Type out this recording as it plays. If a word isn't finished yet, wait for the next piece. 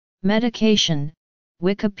Medication,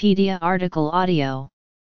 Wikipedia article audio.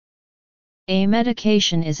 A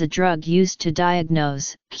medication is a drug used to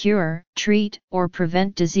diagnose, cure, treat, or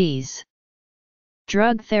prevent disease.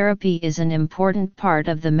 Drug therapy is an important part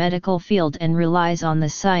of the medical field and relies on the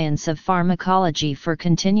science of pharmacology for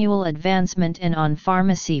continual advancement and on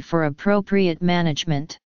pharmacy for appropriate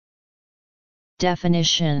management.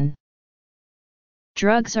 Definition: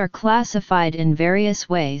 drugs are classified in various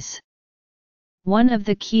ways. One of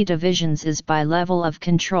the key divisions is by level of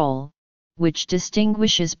control, which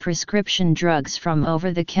distinguishes prescription drugs from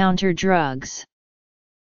over-the-counter drugs.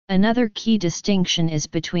 Another key distinction is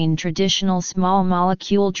between traditional small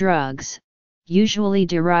molecule drugs, usually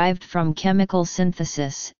derived from chemical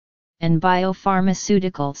synthesis, and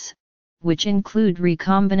biopharmaceuticals, which include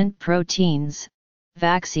recombinant proteins,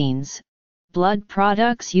 vaccines, blood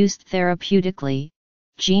products used therapeutically,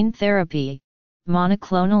 gene therapy,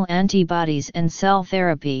 monoclonal antibodies and cell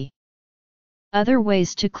therapy. Other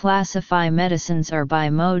ways to classify medicines are by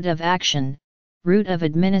mode of action, route of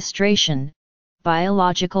administration,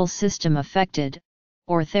 biological system affected,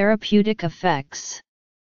 or therapeutic effects.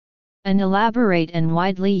 An elaborate and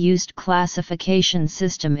widely used classification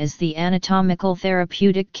system is the anatomical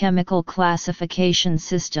therapeutic chemical classification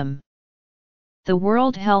system. The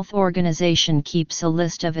World Health Organization keeps a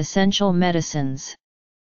list of essential medicines.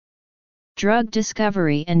 Drug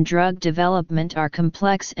discovery and drug development are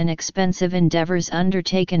complex and expensive endeavors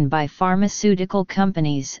undertaken by pharmaceutical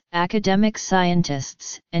companies, academic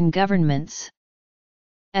scientists, and governments.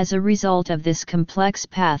 As a result of this complex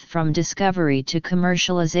path from discovery to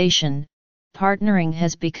commercialization, partnering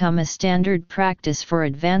has become a standard practice for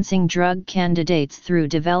advancing drug candidates through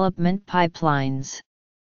development pipelines.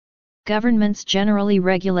 Governments generally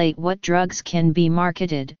regulate what drugs can be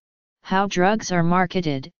marketed, how drugs are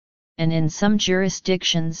marketed, and in some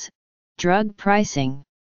jurisdictions, drug pricing.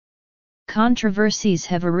 Controversies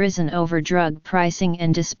have arisen over drug pricing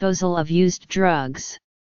and disposal of used drugs.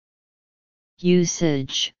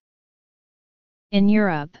 Usage. In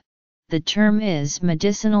Europe, the term is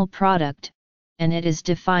medicinal product, and it is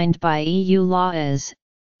defined by EU law as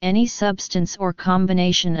any substance or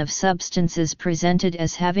combination of substances presented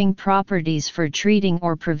as having properties for treating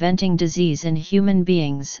or preventing disease in human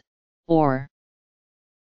beings, or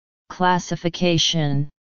classification.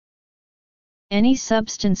 Any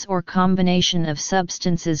substance or combination of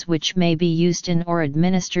substances which may be used in or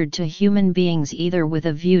administered to human beings either with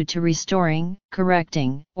a view to restoring,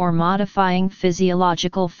 correcting, or modifying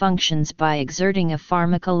physiological functions by exerting a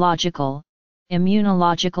pharmacological,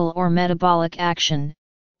 immunological or metabolic action,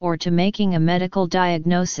 or to making a medical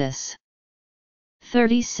diagnosis.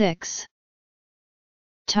 36.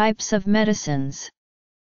 Types of medicines.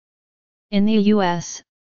 In the U.S.,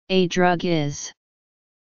 a drug is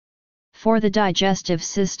for the digestive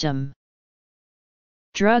system.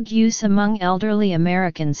 Drug use among elderly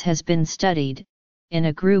Americans has been studied, in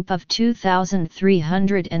a group of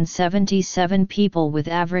 2,377 people with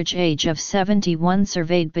average age of 71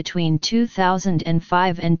 surveyed between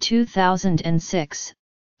 2005 and 2006,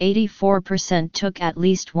 84% took at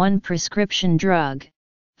least one prescription drug,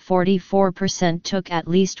 44% took at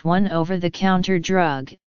least one over-the-counter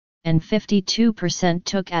drug, and 52%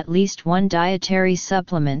 took at least one dietary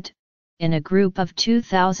supplement. In a group of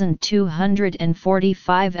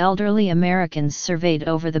 2,245 elderly Americans surveyed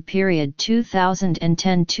over the period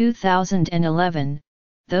 2010-2011,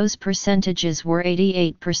 those percentages were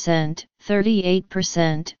 88%,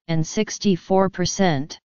 38%, and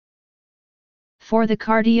 64%. For the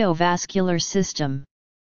cardiovascular system,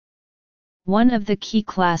 one of the key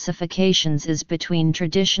classifications is between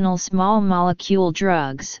traditional small molecule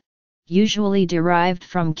drugs, usually derived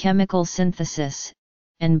from chemical synthesis,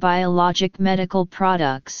 and biologic medical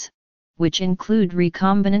products, which include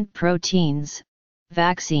recombinant proteins,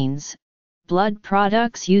 vaccines, blood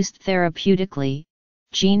products used therapeutically,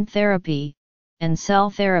 gene therapy, and cell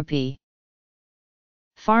therapy.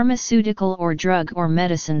 Pharmaceutical or drug or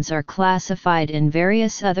medicines are classified in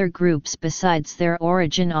various other groups besides their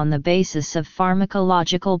origin on the basis of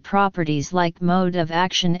pharmacological properties like mode of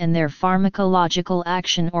action and their pharmacological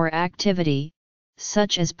action or activity,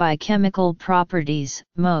 such as by chemical properties,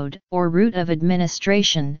 mode or route of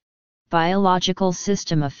administration, biological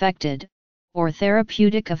system affected, or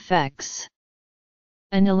therapeutic effects.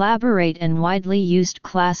 An elaborate and widely used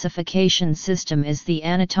classification system is the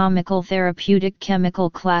anatomical therapeutic chemical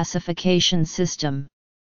classification system.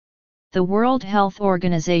 The World Health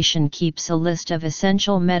Organization keeps a list of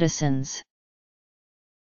essential medicines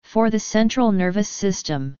for the central nervous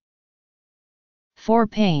system, for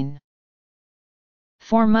pain,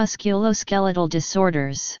 for musculoskeletal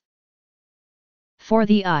disorders, For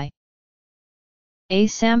the eye, a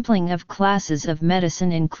sampling of classes of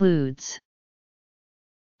medicine includes.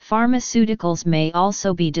 Pharmaceuticals may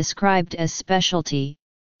also be described as specialty,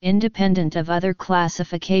 independent of other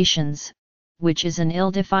classifications, which is an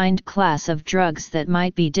ill-defined class of drugs that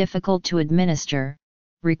might be difficult to administer,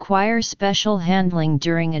 require special handling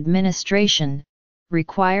during administration,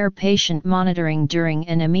 require patient monitoring during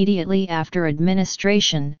and immediately after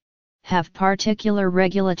administration, have particular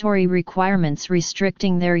regulatory requirements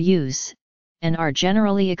restricting their use, and are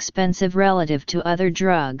generally expensive relative to other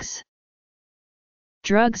drugs.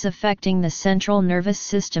 Drugs affecting the central nervous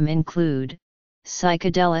system include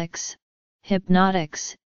psychedelics,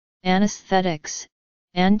 hypnotics, anesthetics,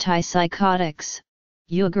 antipsychotics,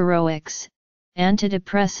 eugeroics,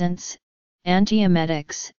 antidepressants,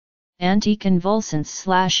 antiemetics,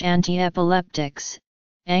 anticonvulsants/antiepileptics,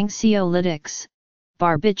 anxiolytics,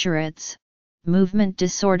 barbiturates, movement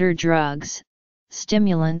disorder drugs,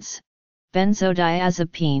 stimulants,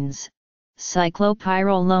 benzodiazepines,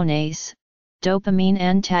 cyclopyrrolonase, dopamine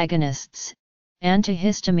antagonists,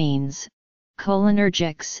 antihistamines,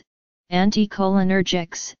 cholinergics,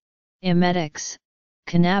 anticholinergics, emetics,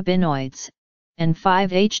 cannabinoids, and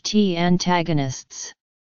 5-HT antagonists.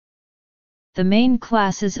 The main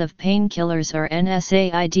classes of painkillers are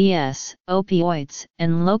NSAIDs, opioids,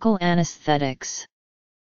 and local anesthetics.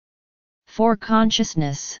 For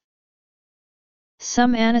consciousness,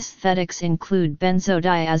 some anesthetics include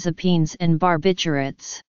benzodiazepines and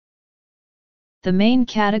barbiturates. The main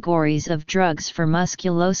categories of drugs for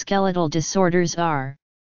musculoskeletal disorders are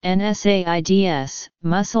NSAIDs,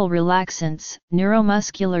 muscle relaxants,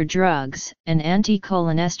 neuromuscular drugs, and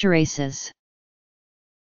anticholinesterases.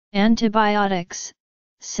 Antibiotics,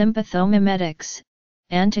 sympathomimetics,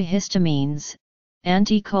 antihistamines,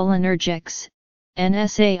 anticholinergics,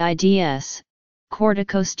 NSAIDs,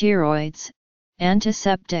 corticosteroids,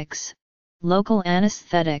 antiseptics, local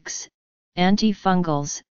anesthetics,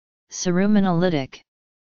 antifungals, ceruminolytic,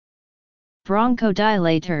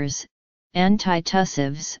 bronchodilators,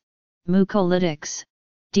 antitussives, mucolytics,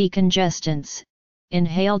 decongestants,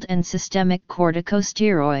 inhaled and systemic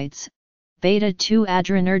corticosteroids, beta-2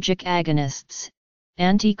 adrenergic agonists,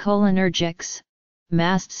 anticholinergics,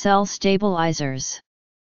 mast cell stabilizers,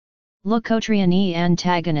 leukotriene E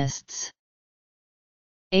antagonists.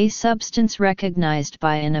 A substance recognized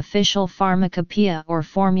by an official pharmacopoeia or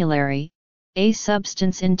formulary, a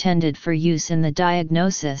substance intended for use in the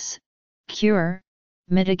diagnosis, cure,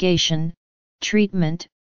 mitigation, treatment,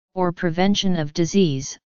 or prevention of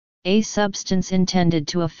disease, a substance intended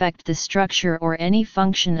to affect the structure or any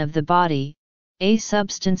function of the body, a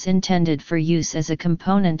substance intended for use as a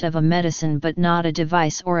component of a medicine but not a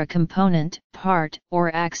device or a component, part,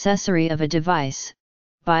 or accessory of a device.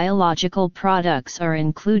 Biological products are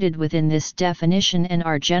included within this definition and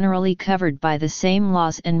are generally covered by the same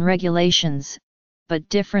laws and regulations, but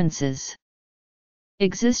differences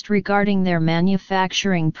exist regarding their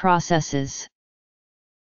manufacturing processes.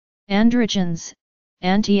 Androgens,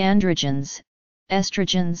 antiandrogens,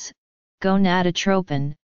 estrogens,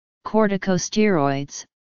 gonadotropin, corticosteroids,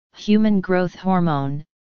 human growth hormone,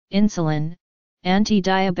 insulin,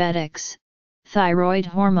 antidiabetics, thyroid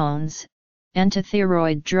hormones,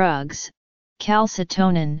 antithyroid drugs,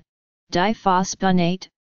 calcitonin, diphosphonate,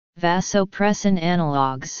 vasopressin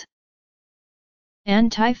analogs.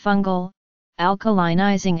 Antifungal,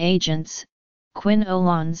 alkalinizing agents,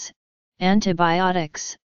 quinolones,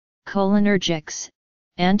 antibiotics, cholinergics,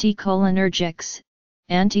 anticholinergics,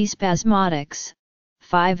 antispasmodics,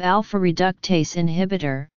 5-alpha reductase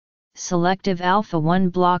inhibitor, selective alpha-1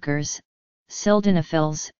 blockers,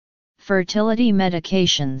 sildenafils, fertility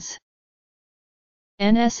medications.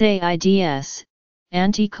 NSAIDs,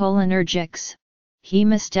 anticholinergics,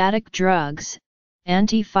 hemostatic drugs,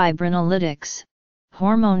 antifibrinolytics,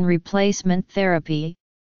 hormone replacement therapy,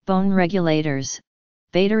 bone regulators,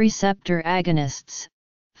 beta receptor agonists,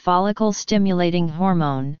 follicle stimulating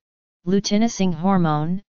hormone, luteinizing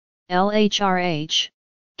hormone, LHRH,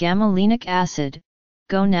 gammalinic acid,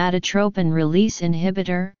 gonadotropin release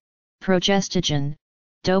inhibitor, progestogen,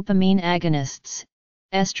 dopamine agonists,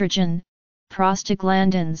 estrogen,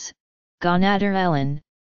 prostaglandins, gonadotropin,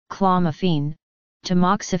 clomiphene,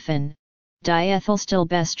 tamoxifen,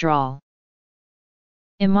 diethylstilbestrol.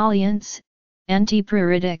 Emollients,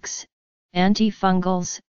 antipruritics,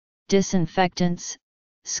 antifungals, disinfectants,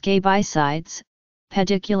 scabicides,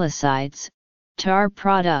 pediculicides, tar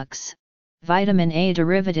products, vitamin A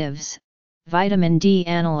derivatives, vitamin D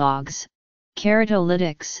analogs,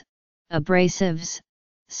 keratolytics, abrasives,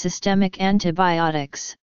 systemic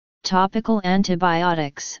antibiotics, topical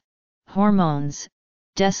antibiotics, hormones,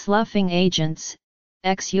 desloughing agents,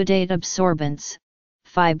 exudate absorbents,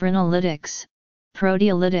 fibrinolytics,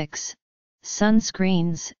 proteolytics,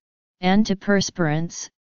 sunscreens, antiperspirants,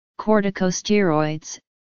 corticosteroids,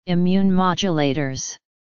 immune modulators,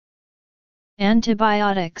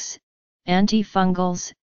 antibiotics,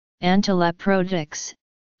 antifungals, antileprotics,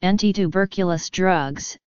 antituberculous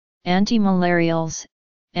drugs, antimalarials,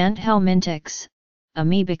 anthelmintics,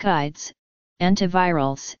 amebicides,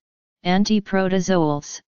 antivirals,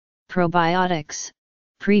 antiprotozoals, probiotics,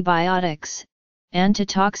 prebiotics,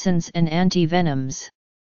 antitoxins and antivenoms,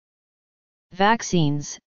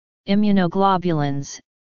 vaccines, immunoglobulins,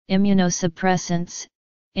 immunosuppressants,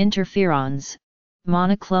 interferons,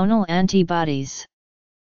 monoclonal antibodies,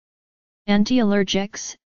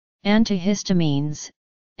 antiallergics, antihistamines,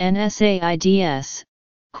 NSAIDs,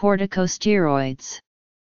 corticosteroids,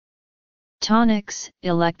 tonics,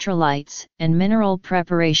 electrolytes, and mineral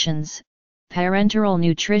preparations, parenteral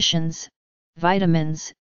nutritions,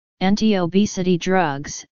 vitamins, anti-obesity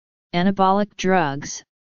drugs, anabolic drugs,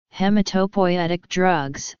 hematopoietic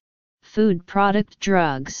drugs, food product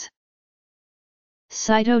drugs,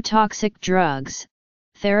 cytotoxic drugs,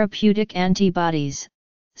 therapeutic antibodies,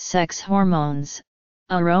 sex hormones,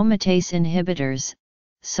 aromatase inhibitors,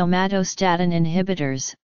 somatostatin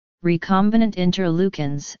inhibitors, recombinant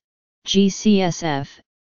interleukins, GCSF,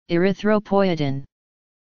 erythropoietin.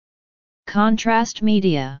 Contrast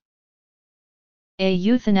media. A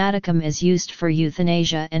euthanaticum is used for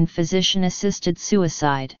euthanasia and physician-assisted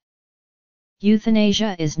suicide.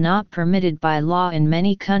 Euthanasia is not permitted by law in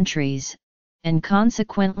many countries, and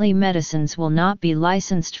consequently medicines will not be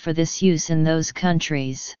licensed for this use in those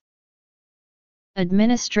countries.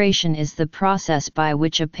 Administration is the process by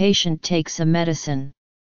which a patient takes a medicine.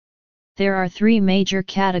 There are three major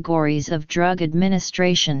categories of drug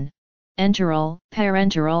administration: enteral,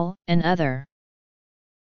 parenteral, and other.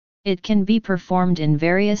 It can be performed in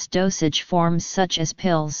various dosage forms such as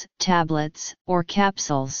pills, tablets, or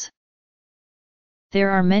capsules.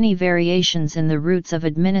 There are many variations in the routes of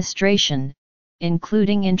administration,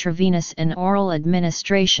 including intravenous and oral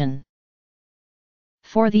administration.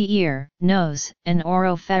 For the ear, nose, and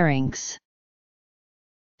oropharynx.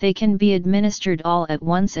 They can be administered all at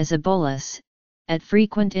once as a bolus, at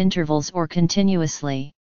frequent intervals or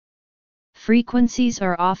continuously. Frequencies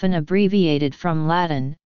are often abbreviated from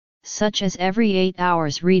Latin, such as every 8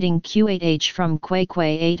 hours reading Q8H from Quaque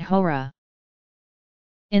 8 hora.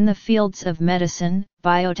 In the fields of medicine,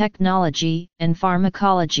 biotechnology, and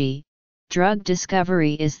pharmacology, drug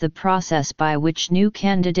discovery is the process by which new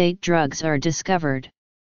candidate drugs are discovered.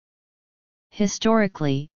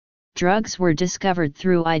 Historically, drugs were discovered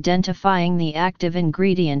through identifying the active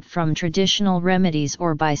ingredient from traditional remedies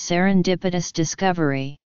or by serendipitous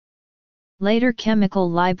discovery. Later chemical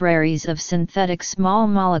libraries of synthetic small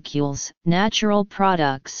molecules, natural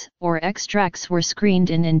products, or extracts were screened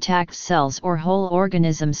in intact cells or whole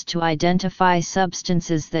organisms to identify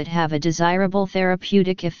substances that have a desirable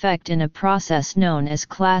therapeutic effect in a process known as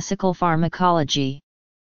classical pharmacology.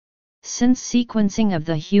 Since sequencing of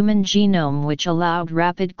the human genome, which allowed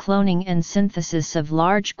rapid cloning and synthesis of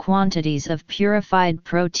large quantities of purified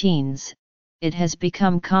proteins, it has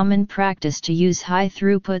become common practice to use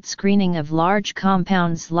high-throughput screening of large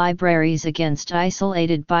compounds libraries against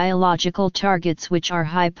isolated biological targets which are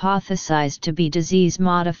hypothesized to be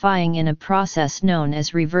disease-modifying in a process known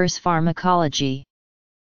as reverse pharmacology.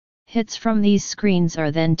 Hits from these screens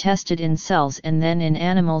are then tested in cells and then in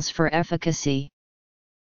animals for efficacy.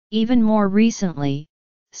 Even more recently,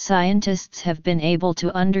 scientists have been able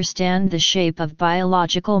to understand the shape of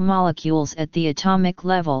biological molecules at the atomic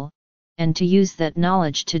level, and to use that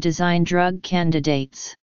knowledge to design drug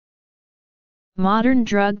candidates. Modern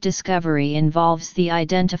drug discovery involves the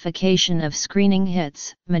identification of screening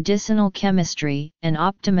hits, medicinal chemistry, and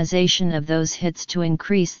optimization of those hits to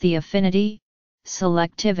increase the affinity,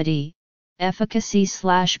 selectivity,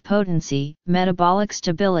 efficacy/potency, metabolic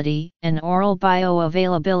stability, and oral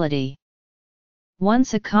bioavailability.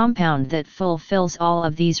 Once a compound that fulfills all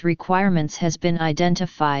of these requirements has been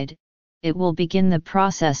identified, it will begin the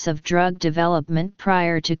process of drug development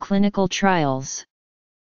prior to clinical trials.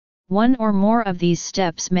 One or more of these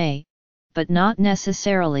steps may, but not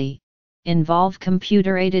necessarily, involve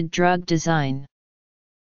computer-aided drug design.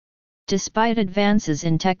 Despite advances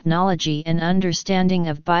in technology and understanding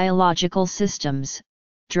of biological systems,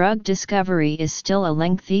 drug discovery is still a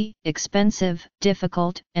lengthy, expensive,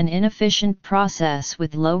 difficult, and inefficient process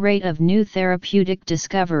with low rate of new therapeutic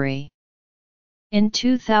discovery. In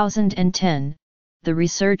 2010, the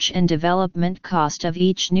research and development cost of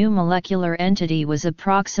each new molecular entity was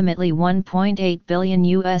approximately $1.8 billion.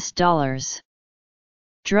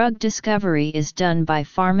 Drug discovery is done by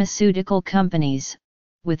pharmaceutical companies,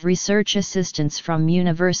 with research assistance from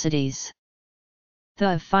universities.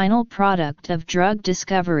 The final product of drug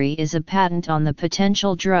discovery is a patent on the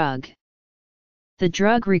potential drug. The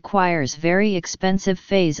drug requires very expensive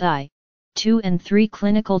phase I, II and III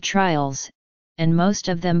clinical trials, and most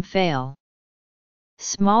of them fail.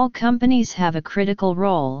 Small companies have a critical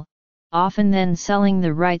role, often then selling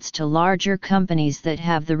the rights to larger companies that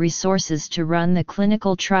have the resources to run the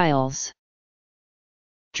clinical trials.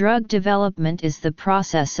 Drug development is the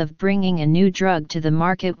process of bringing a new drug to the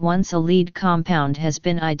market once a lead compound has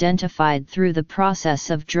been identified through the process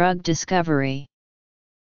of drug discovery.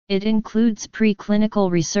 It includes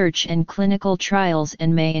preclinical research and clinical trials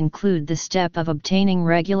and may include the step of obtaining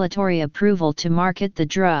regulatory approval to market the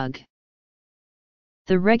drug.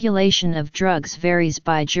 The regulation of drugs varies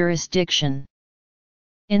by jurisdiction.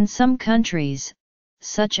 In some countries,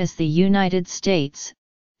 such as the United States,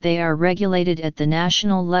 they are regulated at the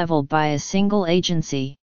national level by a single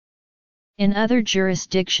agency. In other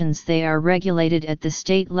jurisdictions they are regulated at the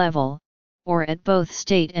state level, or at both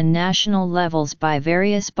state and national levels by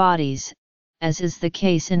various bodies, as is the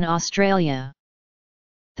case in Australia.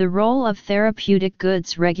 The role of therapeutic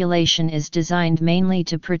goods regulation is designed mainly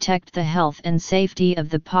to protect the health and safety of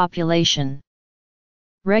the population.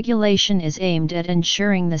 Regulation is aimed at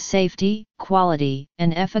ensuring the safety, quality,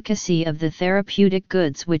 and efficacy of the therapeutic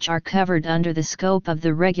goods which are covered under the scope of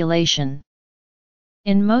the regulation.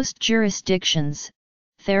 In most jurisdictions,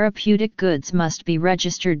 therapeutic goods must be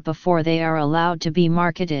registered before they are allowed to be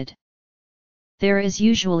marketed. There is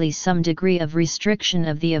usually some degree of restriction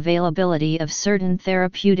of the availability of certain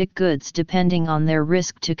therapeutic goods depending on their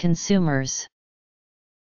risk to consumers.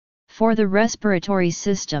 For the respiratory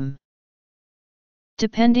system,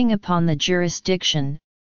 depending upon the jurisdiction,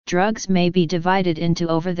 drugs may be divided into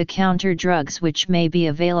over-the-counter drugs which may be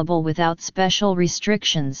available without special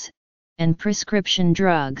restrictions, and prescription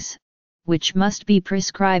drugs, which must be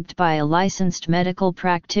prescribed by a licensed medical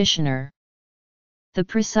practitioner. The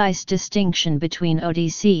precise distinction between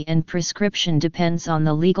OTC and prescription depends on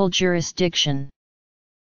the legal jurisdiction.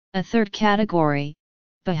 A third category,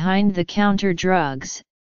 behind-the-counter drugs,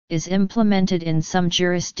 is implemented in some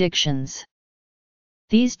jurisdictions.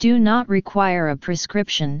 These do not require a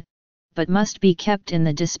prescription, but must be kept in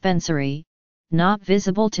the dispensary, not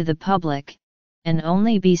visible to the public, and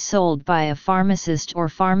only be sold by a pharmacist or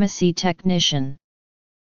pharmacy technician.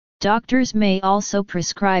 Doctors may also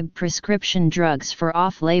prescribe prescription drugs for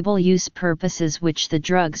off-label use purposes which the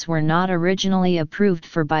drugs were not originally approved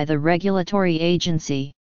for by the regulatory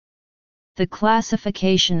agency. The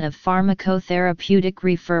classification of pharmacotherapeutic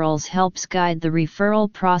referrals helps guide the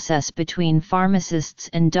referral process between pharmacists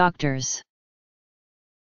and doctors.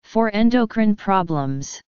 For endocrine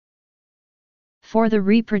problems. For the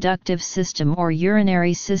reproductive system or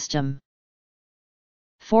urinary system.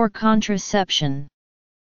 For contraception.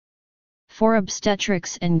 For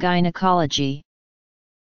obstetrics and gynecology.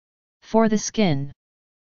 For the skin.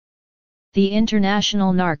 The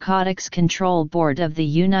International Narcotics Control Board of the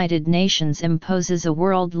United Nations imposes a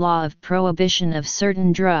world law of prohibition of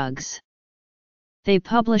certain drugs. They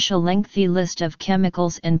publish a lengthy list of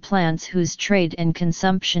chemicals and plants whose trade and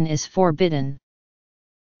consumption is forbidden.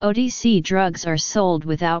 OTC drugs are sold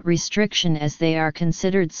without restriction as they are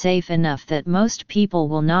considered safe enough that most people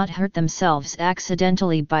will not hurt themselves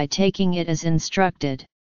accidentally by taking it as instructed.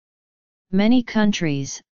 Many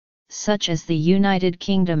countries, such as the United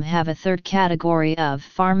Kingdom, have a third category of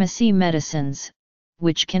pharmacy medicines,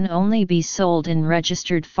 which can only be sold in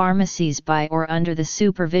registered pharmacies by or under the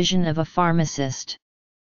supervision of a pharmacist.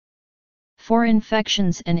 For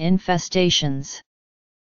infections and infestations.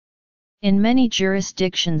 In many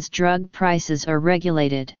jurisdictions drug prices are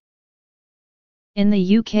regulated. In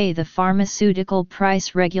the UK, the Pharmaceutical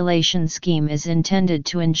Price Regulation Scheme is intended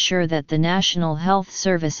to ensure that the National Health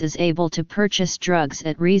Service is able to purchase drugs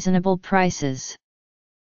at reasonable prices.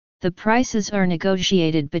 The prices are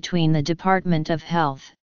negotiated between the Department of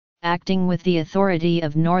Health, acting with the authority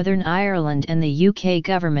of Northern Ireland and the UK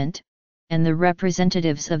government, and the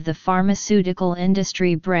representatives of the pharmaceutical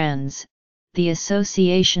industry brands, the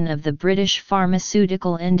Association of the British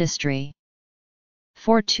Pharmaceutical Industry.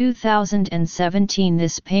 For 2017,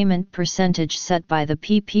 this payment percentage set by the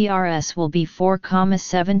PPRS will be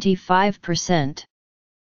 4.75%.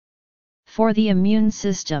 For the immune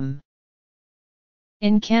system.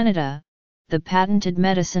 In Canada, the Patented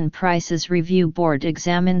Medicine Prices Review Board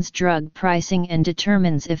examines drug pricing and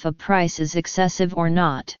determines if a price is excessive or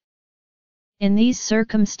not. In these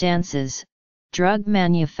circumstances, drug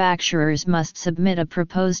manufacturers must submit a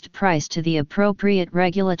proposed price to the appropriate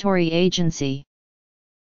regulatory agency.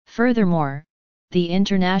 Furthermore, the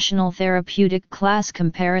International Therapeutic Class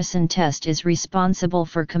Comparison Test is responsible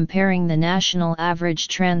for comparing the national average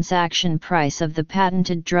transaction price of the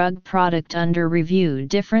patented drug product under review.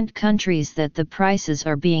 Different countries that the prices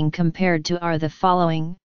are being compared to are the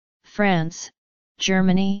following: France,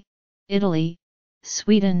 Germany, Italy,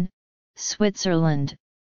 Sweden, Switzerland,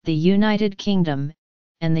 the United Kingdom,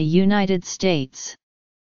 and the United States.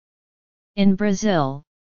 In Brazil,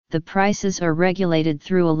 the prices are regulated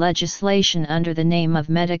through a legislation under the name of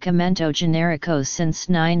Medicamento Genérico since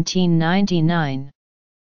 1999.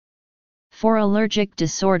 For allergic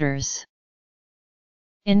disorders.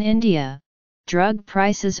 In India, drug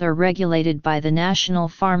prices are regulated by the National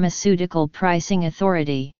Pharmaceutical Pricing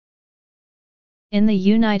Authority. In the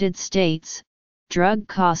United States, drug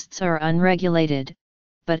costs are unregulated,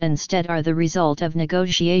 but instead are the result of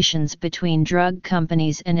negotiations between drug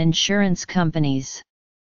companies and insurance companies.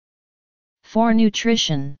 For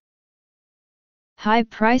nutrition, high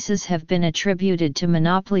prices have been attributed to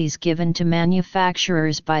monopolies given to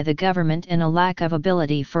manufacturers by the government and a lack of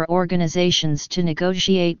ability for organizations to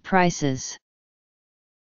negotiate prices.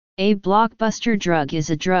 A blockbuster drug is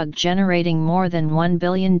a drug generating more than $1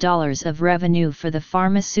 billion of revenue for the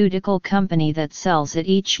pharmaceutical company that sells it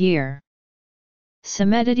each year.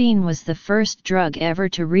 Cimetidine was the first drug ever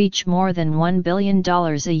to reach more than $1 billion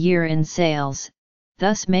a year in sales,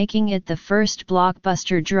 thus making it the first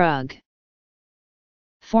blockbuster drug.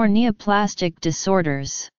 For neoplastic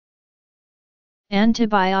disorders,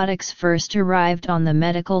 antibiotics first arrived on the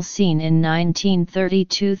medical scene in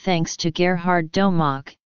 1932 thanks to Gerhard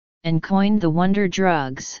Domach, and coined the wonder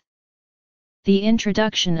drugs. The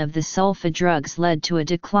introduction of the sulfa drugs led to a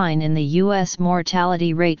decline in the U.S.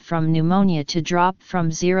 mortality rate from pneumonia to drop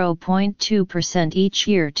from 0.2% each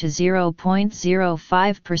year to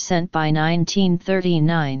 0.05% by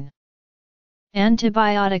 1939.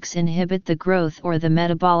 Antibiotics inhibit the growth or the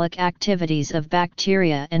metabolic activities of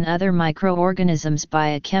bacteria and other microorganisms by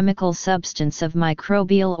a chemical substance of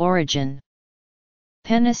microbial origin.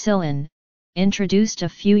 Penicillin, introduced a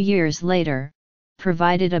few years later,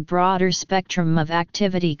 provided a broader spectrum of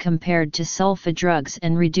activity compared to sulfa drugs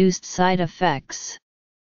and reduced side effects.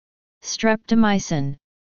 Streptomycin,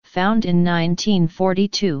 found in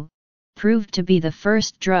 1942, proved to be the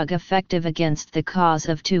first drug effective against the cause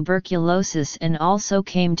of tuberculosis and also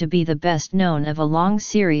came to be the best known of a long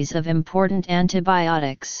series of important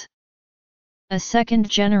antibiotics. A second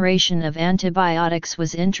generation of antibiotics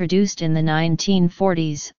was introduced in the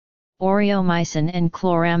 1940s, aureomycin and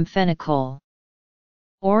chloramphenicol.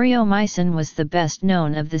 Aureomycin was the best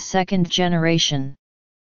known of the second generation.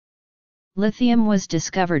 Lithium was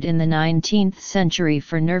discovered in the 19th century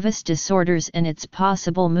for nervous disorders and its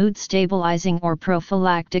possible mood-stabilizing or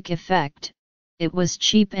prophylactic effect. It was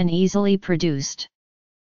cheap and easily produced.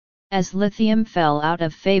 As lithium fell out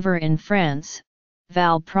of favor in France,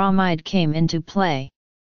 valproamide came into play.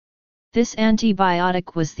 This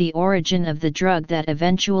antibiotic was the origin of the drug that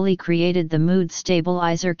eventually created the mood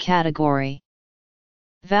stabilizer category.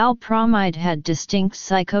 Valproamide had distinct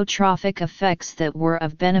psychotropic effects that were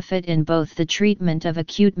of benefit in both the treatment of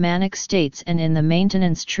acute manic states and in the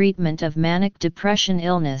maintenance treatment of manic depression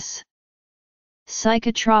illness.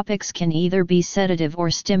 Psychotropics can either be sedative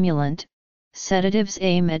or stimulant. Sedatives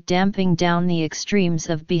aim at damping down the extremes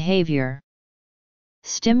of behavior.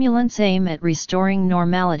 Stimulants aim at restoring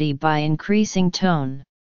normality by increasing tone.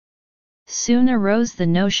 Soon arose the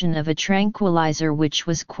notion of a tranquilizer, which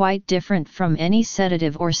was quite different from any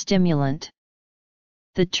sedative or stimulant.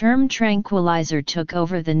 The term tranquilizer took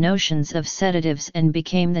over the notions of sedatives and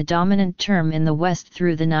became the dominant term in the West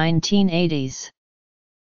through the 1980s.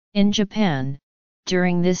 In Japan,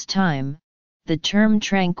 during this time, the term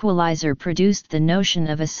tranquilizer produced the notion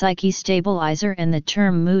of a psyche stabilizer and the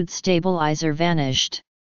term mood stabilizer vanished.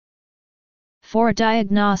 For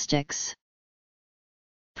diagnostics,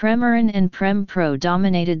 Premarin and Prempro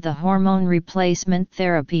dominated the hormone replacement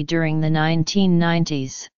therapy during the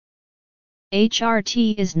 1990s.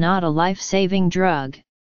 HRT is not a life-saving drug,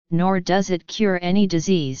 nor does it cure any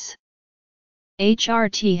disease.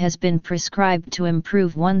 HRT has been prescribed to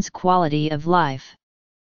improve one's quality of life.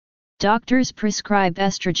 Doctors prescribe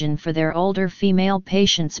estrogen for their older female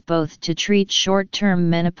patients both to treat short-term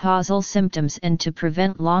menopausal symptoms and to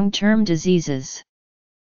prevent long-term diseases.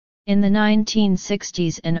 In the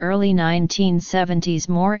 1960s and early 1970s,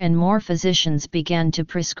 more and more physicians began to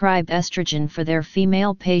prescribe estrogen for their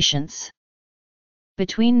female patients.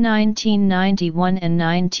 Between 1991 and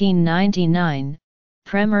 1999,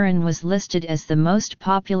 Premarin was listed as the most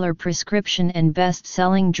popular prescription and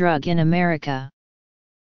best-selling drug in America.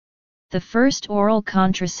 The first oral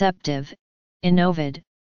contraceptive, Inovid,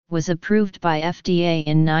 was approved by FDA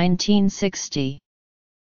in 1960.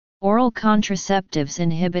 Oral contraceptives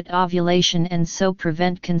inhibit ovulation and so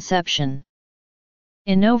prevent conception.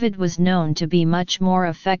 Inovid was known to be much more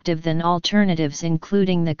effective than alternatives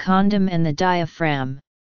including the condom and the diaphragm.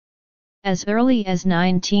 As early as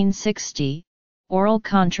 1960, oral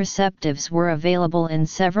contraceptives were available in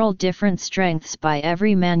several different strengths by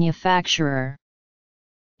every manufacturer.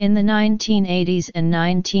 In the 1980s and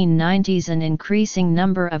 1990s an increasing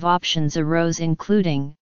number of options arose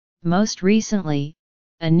including, most recently,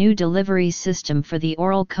 a new delivery system for the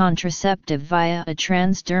oral contraceptive via a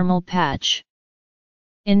transdermal patch.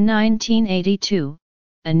 In 1982,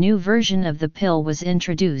 a new version of the pill was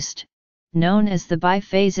introduced, known as the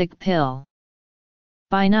biphasic pill.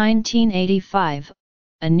 By 1985,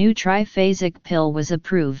 a new triphasic pill was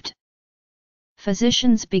approved.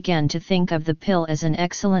 Physicians began to think of the pill as an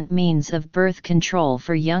excellent means of birth control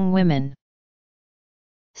for young women.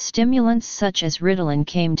 Stimulants such as Ritalin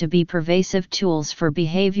came to be pervasive tools for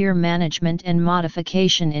behavior management and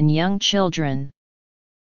modification in young children.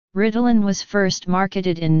 Ritalin was first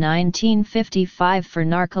marketed in 1955 for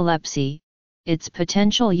narcolepsy. Its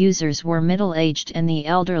potential users were middle-aged and the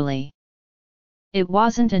elderly. It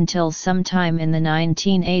wasn't until sometime in the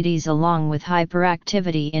 1980s along with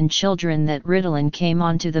hyperactivity in children that Ritalin came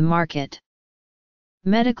onto the market.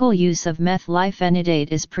 Medical use of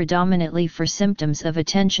methylphenidate is predominantly for symptoms of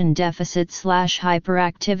attention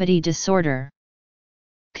deficit/hyperactivity disorder.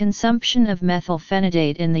 Consumption of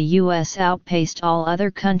methylphenidate in the U.S. outpaced all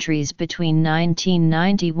other countries between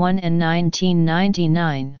 1991 and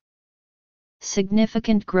 1999.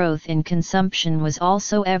 Significant growth in consumption was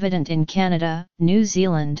also evident in Canada, New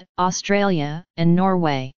Zealand, Australia, and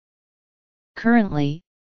Norway. Currently,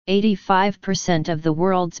 85% of the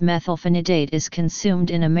world's methylphenidate is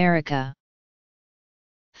consumed in America.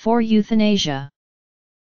 For euthanasia.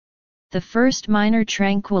 The first minor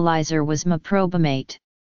tranquilizer was meprobamate.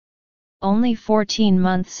 Only 14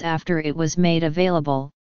 months after it was made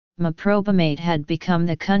available, meprobamate had become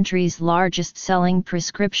the country's largest selling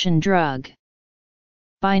prescription drug.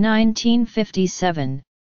 By 1957,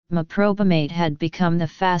 meprobamate had become the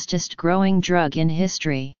fastest growing drug in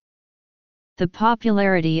history. The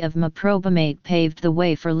popularity of meprobamate paved the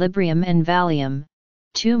way for Librium and Valium,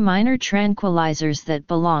 two minor tranquilizers that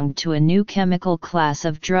belonged to a new chemical class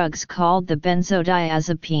of drugs called the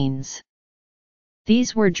benzodiazepines.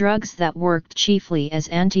 These were drugs that worked chiefly as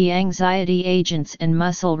anti-anxiety agents and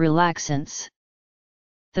muscle relaxants.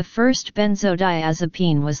 The first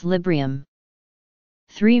benzodiazepine was Librium.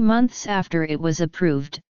 3 months after it was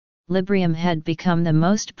approved, Librium had become the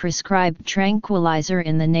most prescribed tranquilizer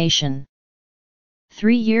in the nation.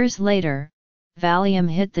 3 years later, Valium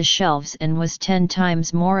hit the shelves and was 10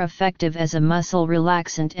 times more effective as a muscle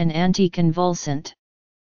relaxant and anticonvulsant.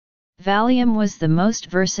 Valium was the most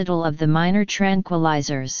versatile of the minor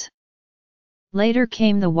tranquilizers. Later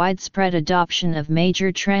came the widespread adoption of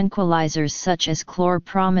major tranquilizers such as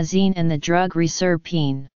chlorpromazine and the drug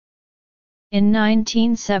reserpine. In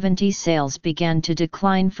 1970 sales began to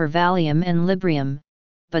decline for Valium and Librium,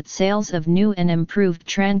 but sales of new and improved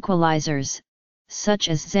tranquilizers, such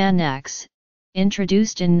as Xanax,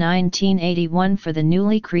 introduced in 1981 for the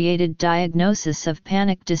newly created diagnosis of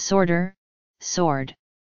panic disorder, SORD.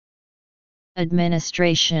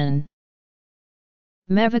 Administration.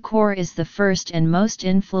 Mevacor is the first and most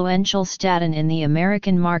influential statin in the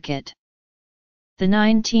American market. The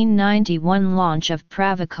 1991 launch of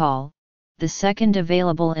Pravachol, the second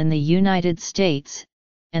available in the United States,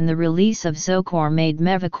 and the release of Zocor made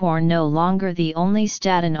Mevacor no longer the only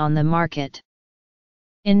statin on the market.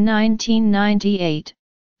 In 1998,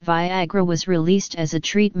 Viagra was released as a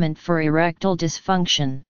treatment for erectile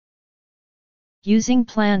dysfunction. Using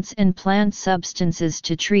plants and plant substances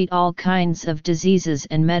to treat all kinds of diseases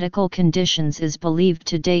and medical conditions is believed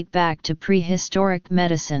to date back to prehistoric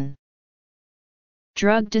medicine.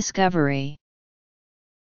 Drug discovery.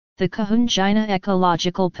 The Kahungina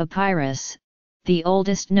ecological papyrus, the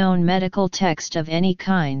oldest known medical text of any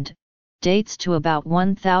kind, dates to about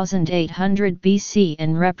 1800 BC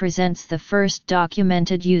and represents the first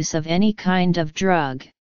documented use of any kind of drug.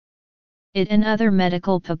 It and other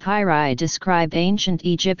medical papyri describe ancient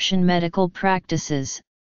Egyptian medical practices,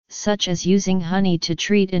 such as using honey to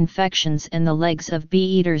treat infections and the legs of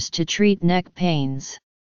bee-eaters to treat neck pains.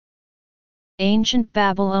 Ancient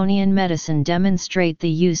Babylonian medicine demonstrate the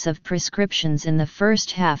use of prescriptions in the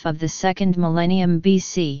first half of the 2nd millennium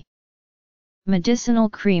BC. Medicinal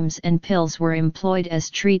creams and pills were employed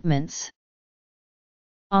as treatments.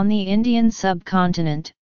 On the Indian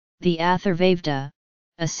subcontinent, the Atharvaveda,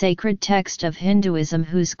 a sacred text of Hinduism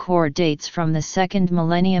whose core dates from the 2nd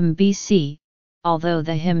millennium BC, although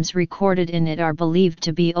the hymns recorded in it are believed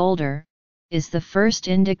to be older, is the first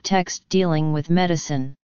Indic text dealing with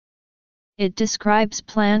medicine. It describes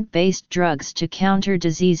plant-based drugs to counter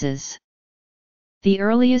diseases. The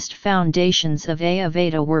earliest foundations of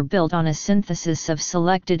Ayurveda were built on a synthesis of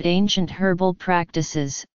selected ancient herbal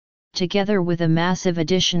practices, together with a massive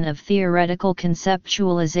addition of theoretical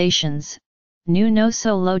conceptualizations, new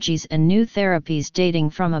nosologies and new therapies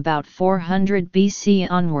dating from about 400 BC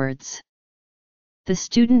onwards. The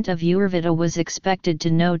student of Ayurveda was expected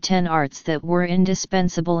to know 10 arts that were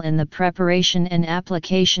indispensable in the preparation and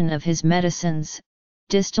application of his medicines: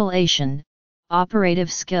 distillation,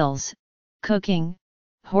 operative skills, cooking,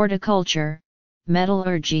 horticulture,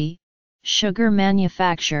 metallurgy, sugar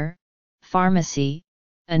manufacture, pharmacy,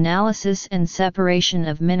 analysis and separation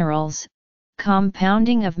of minerals,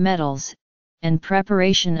 compounding of metals, and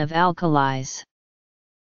preparation of alkalis.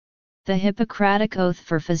 The Hippocratic Oath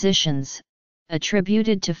for physicians,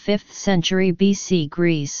 attributed to 5th century BC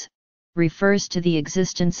Greece, refers to the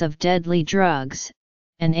existence of deadly drugs,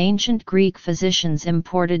 and ancient Greek physicians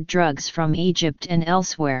imported drugs from Egypt and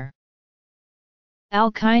elsewhere.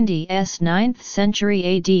 Al-Kindi's 9th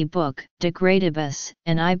century AD book, De Gradibus,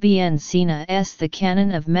 and Ibn Sina's The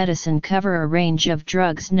Canon of Medicine cover a range of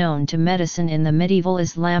drugs known to medicine in the medieval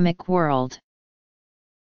Islamic world.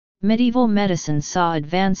 Medieval medicine saw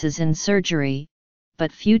advances in surgery,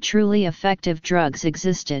 but few truly effective drugs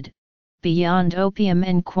existed, beyond opium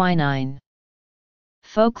and quinine.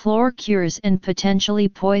 Folklore cures and potentially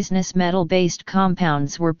poisonous metal-based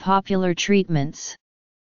compounds were popular treatments.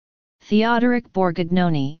 Theodoric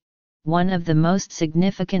Borgognoni, one of the most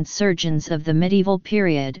significant surgeons of the medieval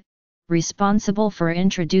period, responsible for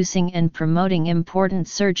introducing and promoting important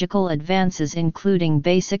surgical advances including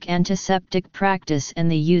basic antiseptic practice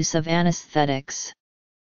and the use of anesthetics.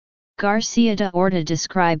 Garcia de Orta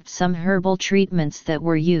described some herbal treatments that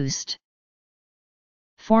were used.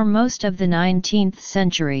 For most of the 19th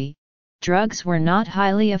century, drugs were not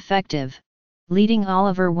highly effective, leading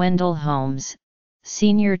Oliver Wendell Holmes,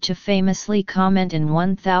 Sr. to famously comment in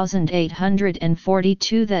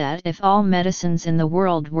 1842 that if all medicines in the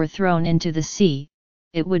world were thrown into the sea,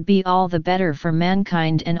 it would be all the better for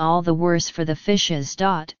mankind and all the worse for the fishes.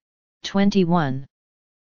 21.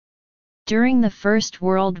 During the First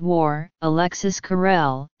World War, Alexis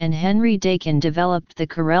Carrel and Henry Dakin developed the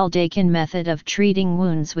Carrel-Dakin method of treating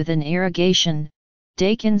wounds with an irrigation,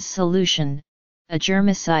 Dakin's solution, a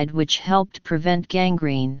germicide which helped prevent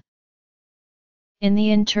gangrene. In the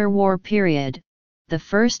interwar period, the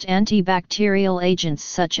first antibacterial agents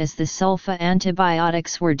such as the sulfa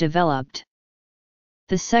antibiotics were developed.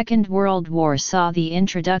 The Second World War saw the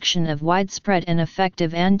introduction of widespread and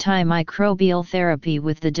effective antimicrobial therapy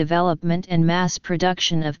with the development and mass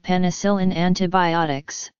production of penicillin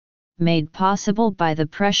antibiotics, made possible by the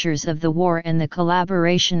pressures of the war and the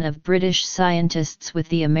collaboration of British scientists with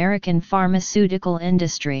the American pharmaceutical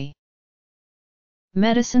industry.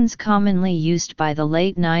 Medicines commonly used by the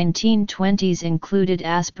late 1920s included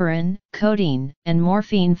aspirin, codeine, and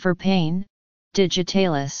morphine for pain,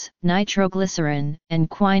 digitalis, nitroglycerin, and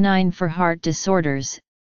quinine for heart disorders,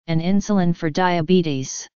 and insulin for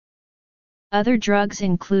diabetes. Other drugs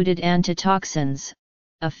included antitoxins,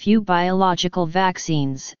 a few biological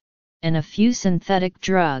vaccines, and a few synthetic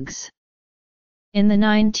drugs. In the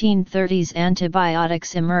 1930s,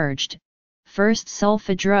 antibiotics emerged, first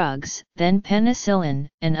sulfa drugs, then penicillin,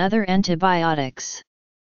 and other antibiotics.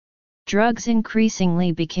 Drugs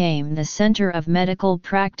increasingly became the center of medical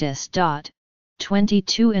practice.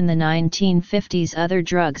 22 In the 1950s, other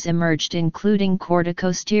drugs emerged including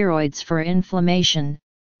corticosteroids for inflammation,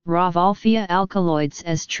 Rauwolfia alkaloids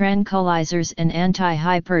as tranquilizers and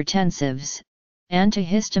antihypertensives,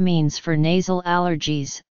 antihistamines for nasal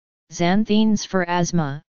allergies, xanthines for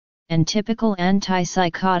asthma, and typical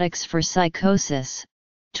antipsychotics for psychosis.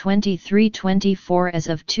 23-24 As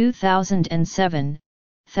of 2007,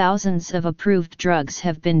 thousands of approved drugs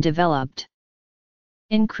have been developed.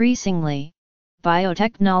 Increasingly,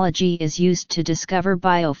 biotechnology is used to discover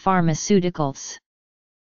biopharmaceuticals.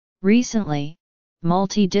 Recently,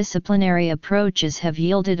 multidisciplinary approaches have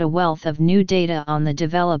yielded a wealth of new data on the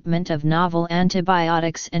development of novel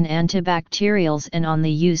antibiotics and antibacterials and on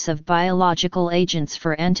the use of biological agents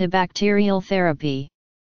for antibacterial therapy.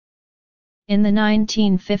 In the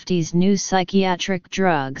 1950s, new psychiatric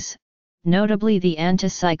drugs, notably the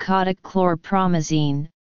antipsychotic chlorpromazine,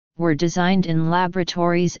 were designed in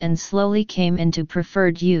laboratories and slowly came into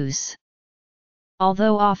preferred use.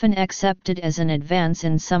 Although often accepted as an advance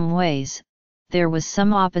in some ways, there was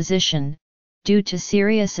some opposition, due to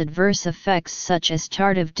serious adverse effects such as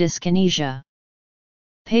tardive dyskinesia.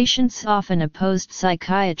 Patients often opposed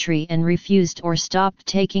psychiatry and refused or stopped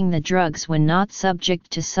taking the drugs when not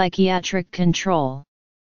subject to psychiatric control.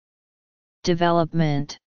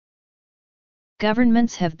 Development.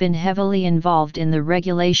 Governments have been heavily involved in the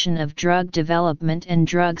regulation of drug development and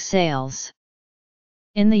drug sales.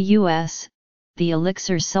 In the U.S., the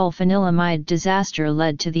elixir sulfanilamide disaster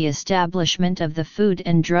led to the establishment of the Food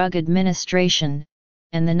and Drug Administration,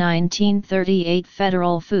 and the 1938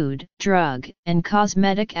 Federal Food, Drug, and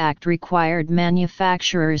Cosmetic Act required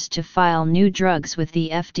manufacturers to file new drugs with the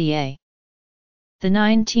FDA. The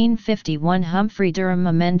 1951 Humphrey-Durham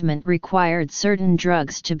Amendment required certain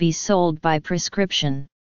drugs to be sold by prescription.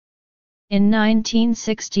 In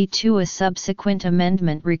 1962 a subsequent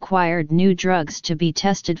amendment required new drugs to be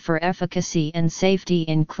tested for efficacy and safety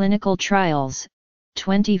in clinical trials.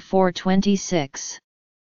 2426.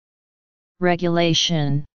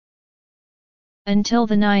 Regulation. Until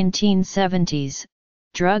the 1970s,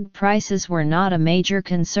 drug prices were not a major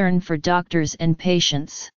concern for doctors and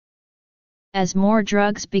patients. As more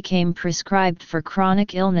drugs became prescribed for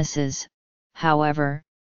chronic illnesses, however,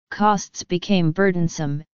 costs became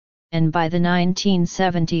burdensome, and by the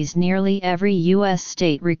 1970s nearly every U.S.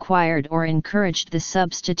 state required or encouraged the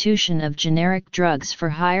substitution of generic drugs for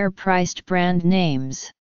higher-priced brand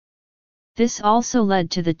names. This also led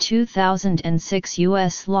to the 2006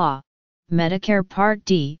 U.S. law, Medicare Part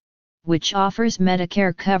D, which offers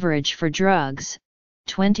Medicare coverage for drugs.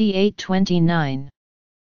 2829.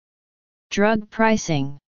 Drug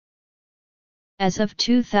pricing. As of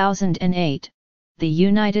 2008, the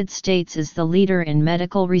United States is the leader in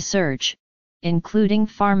medical research, including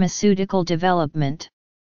pharmaceutical development.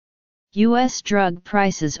 U.S. drug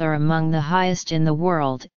prices are among the highest in the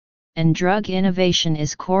world, and drug innovation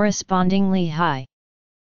is correspondingly high.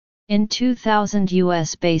 In 2000,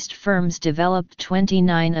 U.S.-based firms developed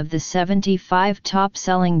 29 of the 75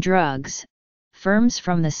 top-selling drugs. Firms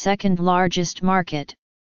from the second-largest market,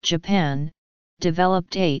 Japan,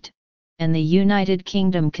 developed 8, and the United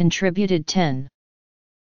Kingdom contributed 10.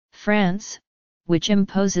 France, which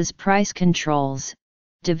imposes price controls,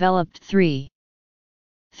 developed 3.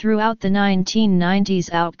 Throughout the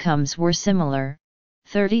 1990s outcomes were similar,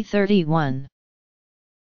 30-31.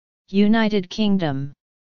 United Kingdom.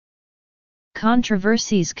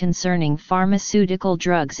 Controversies concerning pharmaceutical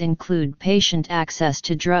drugs include patient access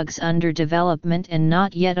to drugs under development and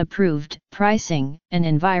not yet approved, pricing, and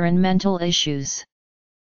environmental issues.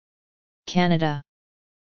 Canada,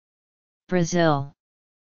 Brazil,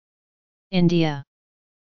 India,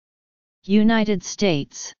 United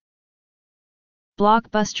States.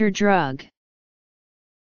 Blockbuster drug.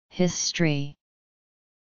 History.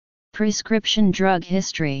 Prescription drug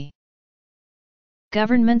history.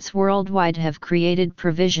 Governments worldwide have created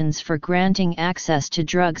provisions for granting access to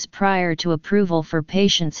drugs prior to approval for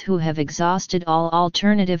patients who have exhausted all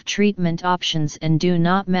alternative treatment options and do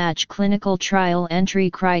not match clinical trial entry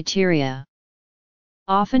criteria.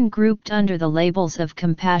 Often grouped under the labels of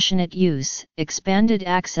compassionate use, expanded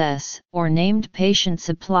access, or named patient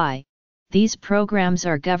supply, these programs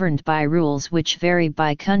are governed by rules which vary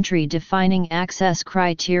by country defining access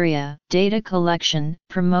criteria, data collection,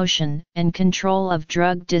 promotion, and control of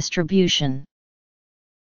drug distribution.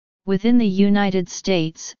 Within the United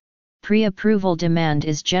States, pre-approval demand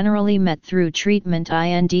is generally met through treatment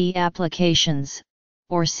IND applications,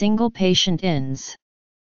 or single-patient INDs.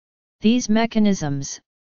 These mechanisms,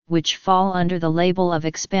 which fall under the label of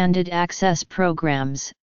expanded access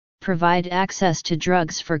programs, provide access to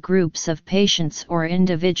drugs for groups of patients or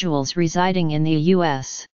individuals residing in the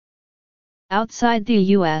U.S. Outside the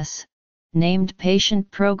U.S., named patient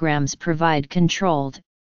programs provide controlled,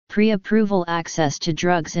 pre-approval access to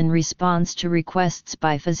drugs in response to requests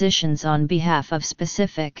by physicians on behalf of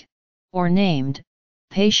specific, or named,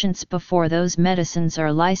 patients before those medicines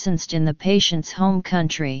are licensed in the patient's home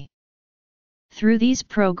country. Through these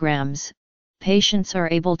programs, patients are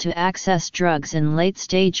able to access drugs in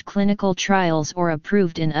late-stage clinical trials or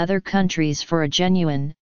approved in other countries for a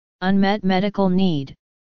genuine, unmet medical need,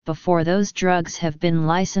 before those drugs have been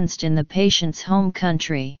licensed in the patient's home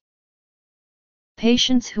country.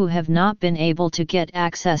 Patients who have not been able to get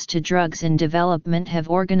access to drugs in development have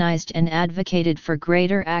organized and advocated for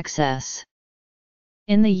greater access.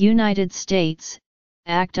 In the United States,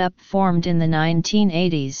 ACT UP formed in the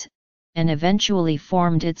 1980s, and eventually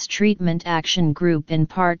formed its Treatment Action Group in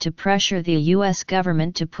part to pressure the U.S.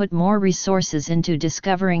 government to put more resources into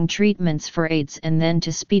discovering treatments for AIDS and then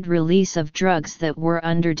to speed release of drugs that were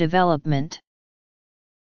under development.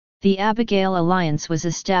 The Abigail Alliance was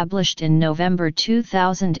established in November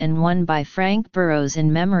 2001 by Frank Burroughs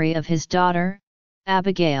in memory of his daughter,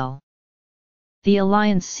 Abigail. The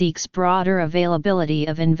alliance seeks broader availability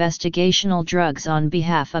of investigational drugs on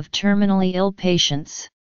behalf of terminally ill patients.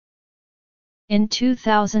 In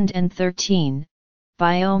 2013,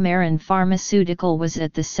 BioMarin Pharmaceutical was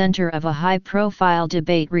at the center of a high-profile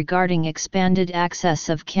debate regarding expanded access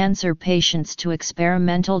of cancer patients to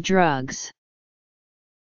experimental drugs.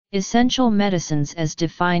 Essential medicines as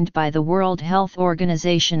defined by the World Health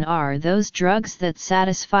Organization are those drugs that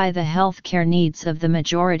satisfy the healthcare needs of the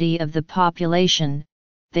majority of the population.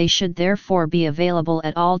 They should therefore be available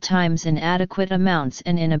at all times in adequate amounts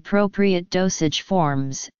and in appropriate dosage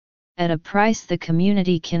forms, at a price the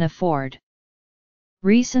community can afford.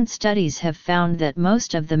 Recent studies have found that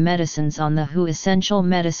most of the medicines on the WHO Essential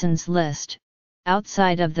Medicines list,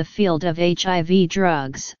 outside of the field of HIV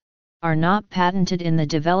drugs, are not patented in the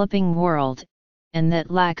developing world, and that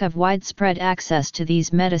lack of widespread access to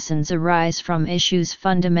these medicines arise from issues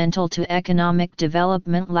fundamental to economic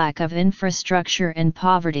development, lack of infrastructure and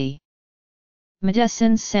poverty.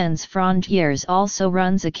 Médecins Sans Frontières also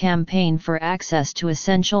runs a campaign for access to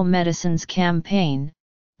essential medicines campaign,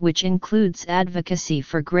 which includes advocacy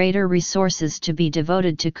for greater resources to be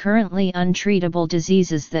devoted to currently untreatable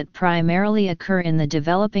diseases that primarily occur in the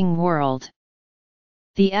developing world.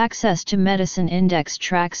 The Access to Medicine Index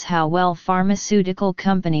tracks how well pharmaceutical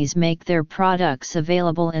companies make their products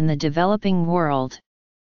available in the developing world.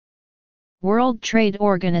 World Trade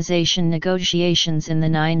Organization negotiations in the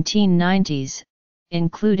 1990s,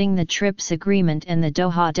 including the TRIPS Agreement and the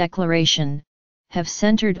Doha Declaration, have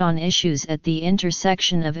centered on issues at the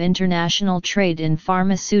intersection of international trade in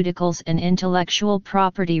pharmaceuticals and intellectual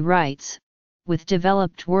property rights, with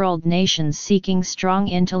developed world nations seeking strong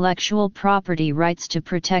intellectual property rights to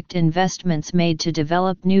protect investments made to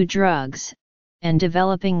develop new drugs, and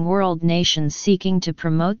developing world nations seeking to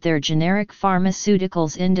promote their generic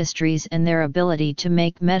pharmaceuticals industries and their ability to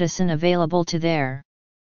make medicine available to their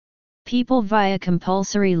people via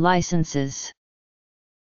compulsory licenses.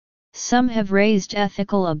 Some have raised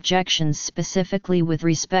ethical objections specifically with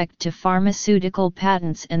respect to pharmaceutical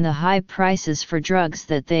patents and the high prices for drugs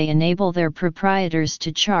that they enable their proprietors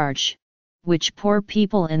to charge, which poor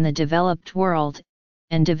people in the developed world,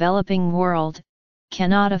 and developing world,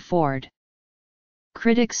 cannot afford.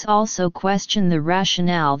 Critics also question the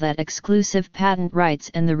rationale that exclusive patent rights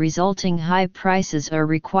and the resulting high prices are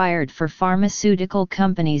required for pharmaceutical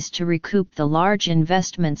companies to recoup the large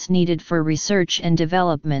investments needed for research and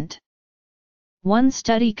development. One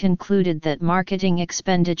study concluded that marketing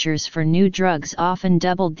expenditures for new drugs often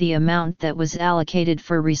doubled the amount that was allocated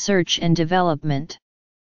for research and development.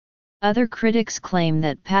 Other critics claim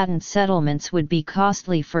that patent settlements would be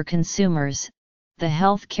costly for consumers, the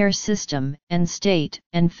healthcare system, and state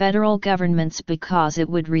and federal governments because it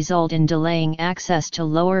would result in delaying access to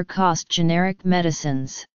lower-cost generic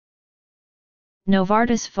medicines.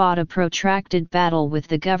 Novartis fought a protracted battle with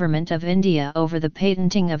the government of India over the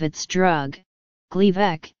patenting of its drug,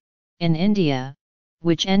 Gleevec, in India,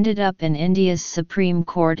 which ended up in India's Supreme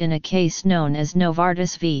Court in a case known as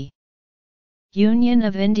Novartis v. Union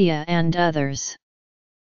of India and others.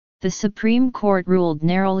 The Supreme Court ruled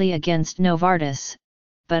narrowly against Novartis,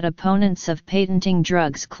 but opponents of patenting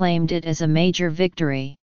drugs claimed it as a major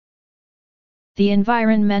victory. The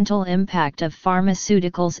environmental impact of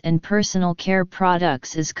pharmaceuticals and personal care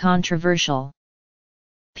products is controversial.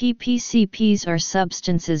 PPCPs are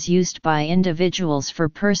substances used by individuals for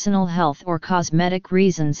personal health or cosmetic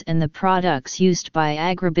reasons and the products used by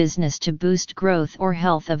agribusiness to boost growth or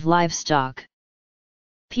health of livestock.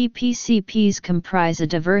 PPCPs comprise a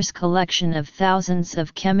diverse collection of thousands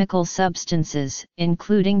of chemical substances,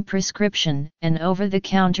 including prescription and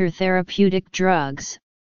over-the-counter therapeutic drugs,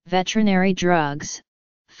 veterinary drugs,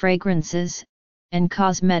 fragrances, and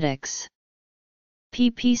cosmetics.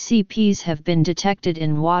 PPCPs have been detected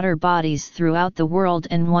in water bodies throughout the world,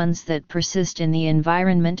 and ones that persist in the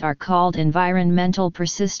environment are called environmental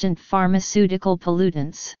persistent pharmaceutical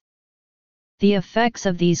pollutants. The effects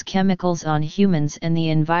of these chemicals on humans and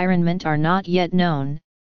the environment are not yet known,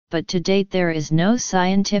 but to date there is no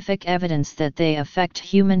scientific evidence that they affect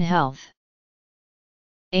human health.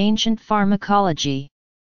 Ancient pharmacology,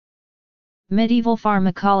 medieval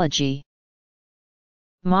pharmacology,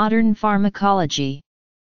 modern pharmacology.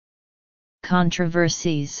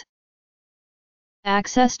 Controversies.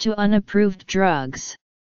 Access to unapproved drugs.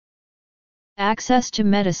 Access to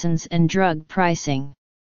medicines and drug pricing.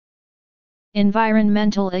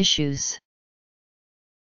 Environmental issues.